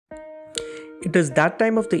It is that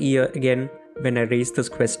time of the year again when I raise this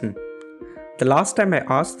question. The last time I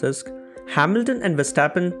asked this, Hamilton and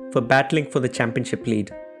Verstappen were battling for the championship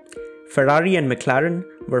lead. Ferrari and McLaren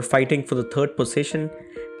were fighting for the third position,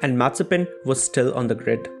 and Mazepin was still on the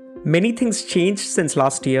grid. Many things changed since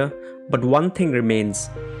last year, but one thing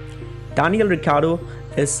remains. Daniel Ricciardo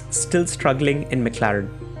is still struggling in McLaren,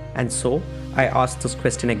 and so I asked this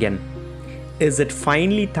question again. Is it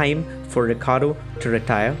finally time for Ricciardo to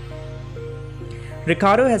retire?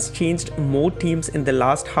 Ricciardo has changed more teams in the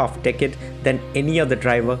last half decade than any other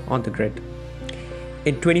driver on the grid.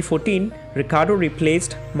 In 2014, Ricciardo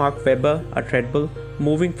replaced Mark Webber at Red Bull,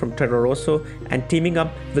 moving from Toro Rosso and teaming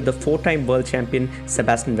up with the four-time world champion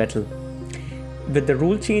Sebastian Vettel. With the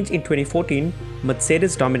rule change in 2014,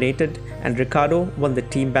 Mercedes dominated and Ricciardo won the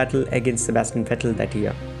team battle against Sebastian Vettel that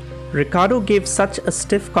year. Ricciardo gave such a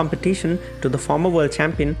stiff competition to the former world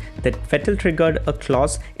champion that Vettel triggered a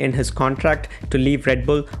clause in his contract to leave Red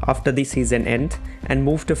Bull after the season end and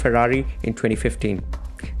move to Ferrari in 2015.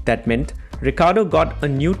 That meant Ricciardo got a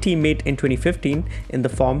new teammate in 2015 in the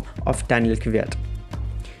form of Daniel Kvyat.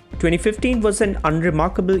 2015 was an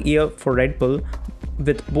unremarkable year for Red Bull,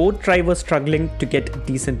 with both drivers struggling to get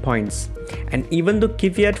decent points. And even though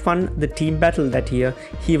Kvyat won the team battle that year,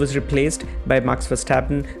 he was replaced by Max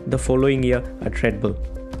Verstappen the following year at Red Bull.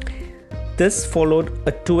 This followed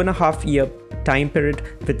a 2.5-year time period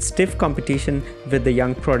with stiff competition with the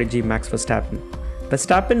young prodigy Max Verstappen.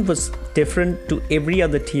 Verstappen was different to every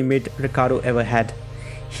other teammate Ricciardo ever had.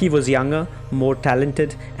 He was younger, more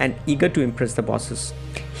talented, and eager to impress the bosses.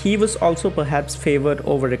 He was also perhaps favored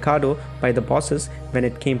over Ricciardo by the bosses when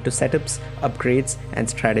it came to setups, upgrades, and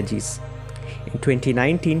strategies. In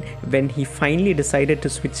 2019, when he finally decided to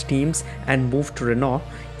switch teams and move to Renault,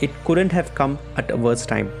 it couldn't have come at a worse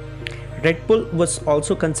time. Red Bull was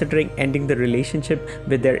also considering ending the relationship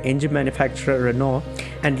with their engine manufacturer Renault,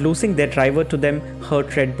 and losing their driver to them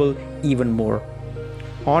hurt Red Bull even more.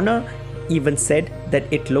 Horner even said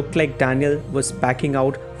that it looked like Daniel was backing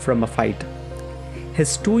out from a fight.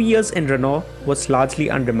 His 2 years in Renault was largely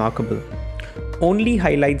unremarkable, only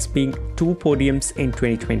highlights being 2 podiums in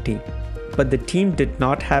 2020, but the team did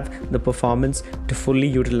not have the performance to fully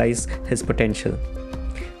utilize his potential.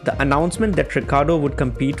 The announcement that Ricciardo would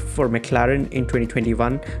compete for McLaren in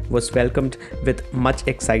 2021 was welcomed with much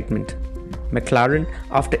excitement. McLaren,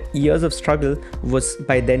 after years of struggle, was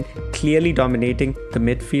by then clearly dominating the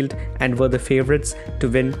midfield and were the favourites to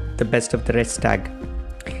win the best of the rest tag.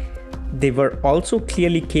 They were also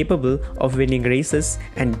clearly capable of winning races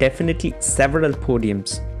and definitely several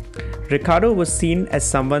podiums. Ricciardo was seen as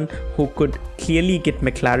someone who could clearly get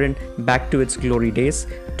McLaren back to its glory days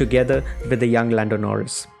together with the young Lando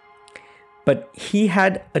Norris. But he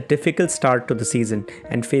had a difficult start to the season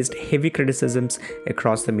and faced heavy criticisms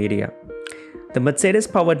across the media. The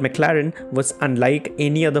Mercedes-powered McLaren was unlike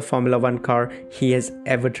any other Formula One car he has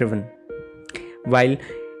ever driven. While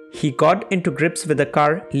he got into grips with the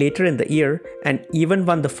car later in the year and even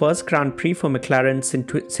won the first Grand Prix for McLaren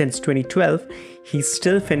since 2012, he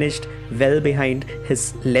still finished well behind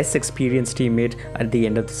his less experienced teammate at the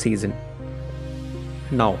end of the season.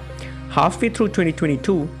 Now, halfway through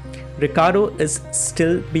 2022, Ricciardo is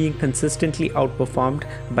still being consistently outperformed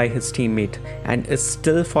by his teammate and is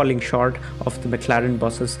still falling short of the McLaren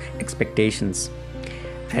boss's expectations.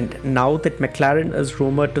 And now that McLaren is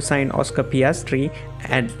rumored to sign Oscar Piastri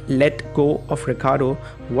and let go of Ricciardo,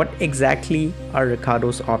 what exactly are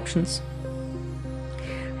Ricciardo's options?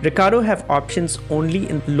 Ricciardo have options only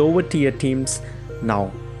in lower tier teams now.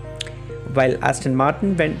 While Aston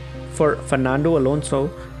Martin went for Fernando Alonso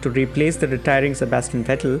to replace the retiring Sebastian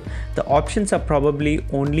Vettel, the options are probably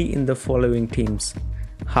only in the following teams: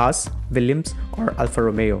 Haas, Williams, or Alfa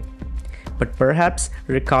Romeo. But perhaps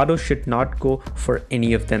Ricciardo should not go for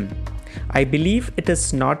any of them. I believe it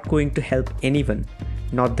is not going to help anyone,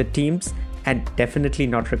 not the teams, and definitely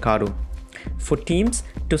not Ricciardo. For teams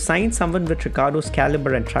to sign someone with Ricciardo's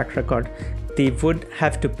caliber and track record, they would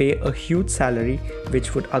have to pay a huge salary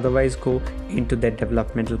which would otherwise go into their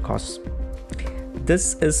developmental costs.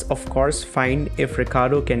 This is of course fine if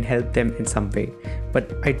Ricciardo can help them in some way,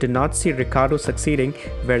 but I do not see Ricciardo succeeding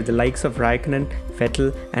where the likes of Raikkonen,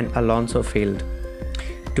 Vettel and Alonso failed.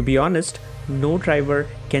 To be honest, no driver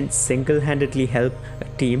can single-handedly help a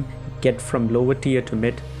team get from lower tier to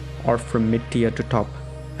mid or from mid tier to top.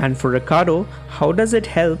 And for Ricciardo, how does it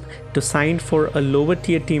help to sign for a lower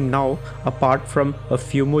tier team now apart from a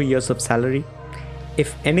few more years of salary?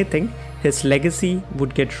 If anything, his legacy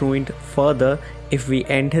would get ruined further if we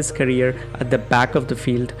end his career at the back of the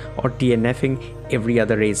field or DNFing every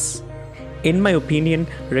other race. In my opinion,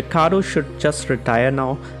 Ricciardo should just retire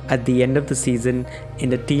now at the end of the season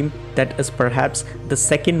in a team that is perhaps the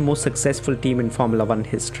second most successful team in Formula 1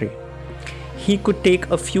 history. He could take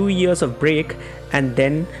a few years of break and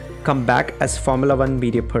then come back as Formula 1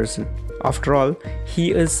 media person. After all,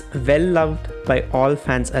 he is well loved by all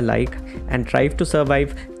fans alike, and Drive to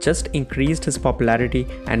Survive just increased his popularity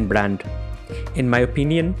and brand. In my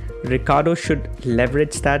opinion, Ricciardo should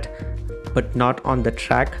leverage that, but not on the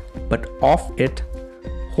track, but off it,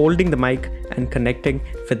 holding the mic and connecting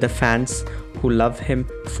with the fans who love him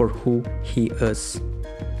for who he is.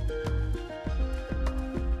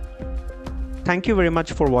 Thank you very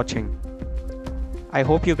much for watching. I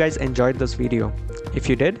hope you guys enjoyed this video. If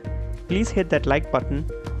you did, please hit that like button,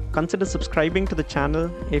 consider subscribing to the channel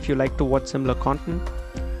if you like to watch similar content,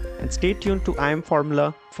 and stay tuned to I Am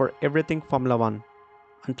Formula for everything Formula 1.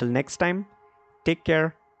 Until next time, take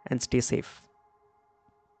care and stay safe.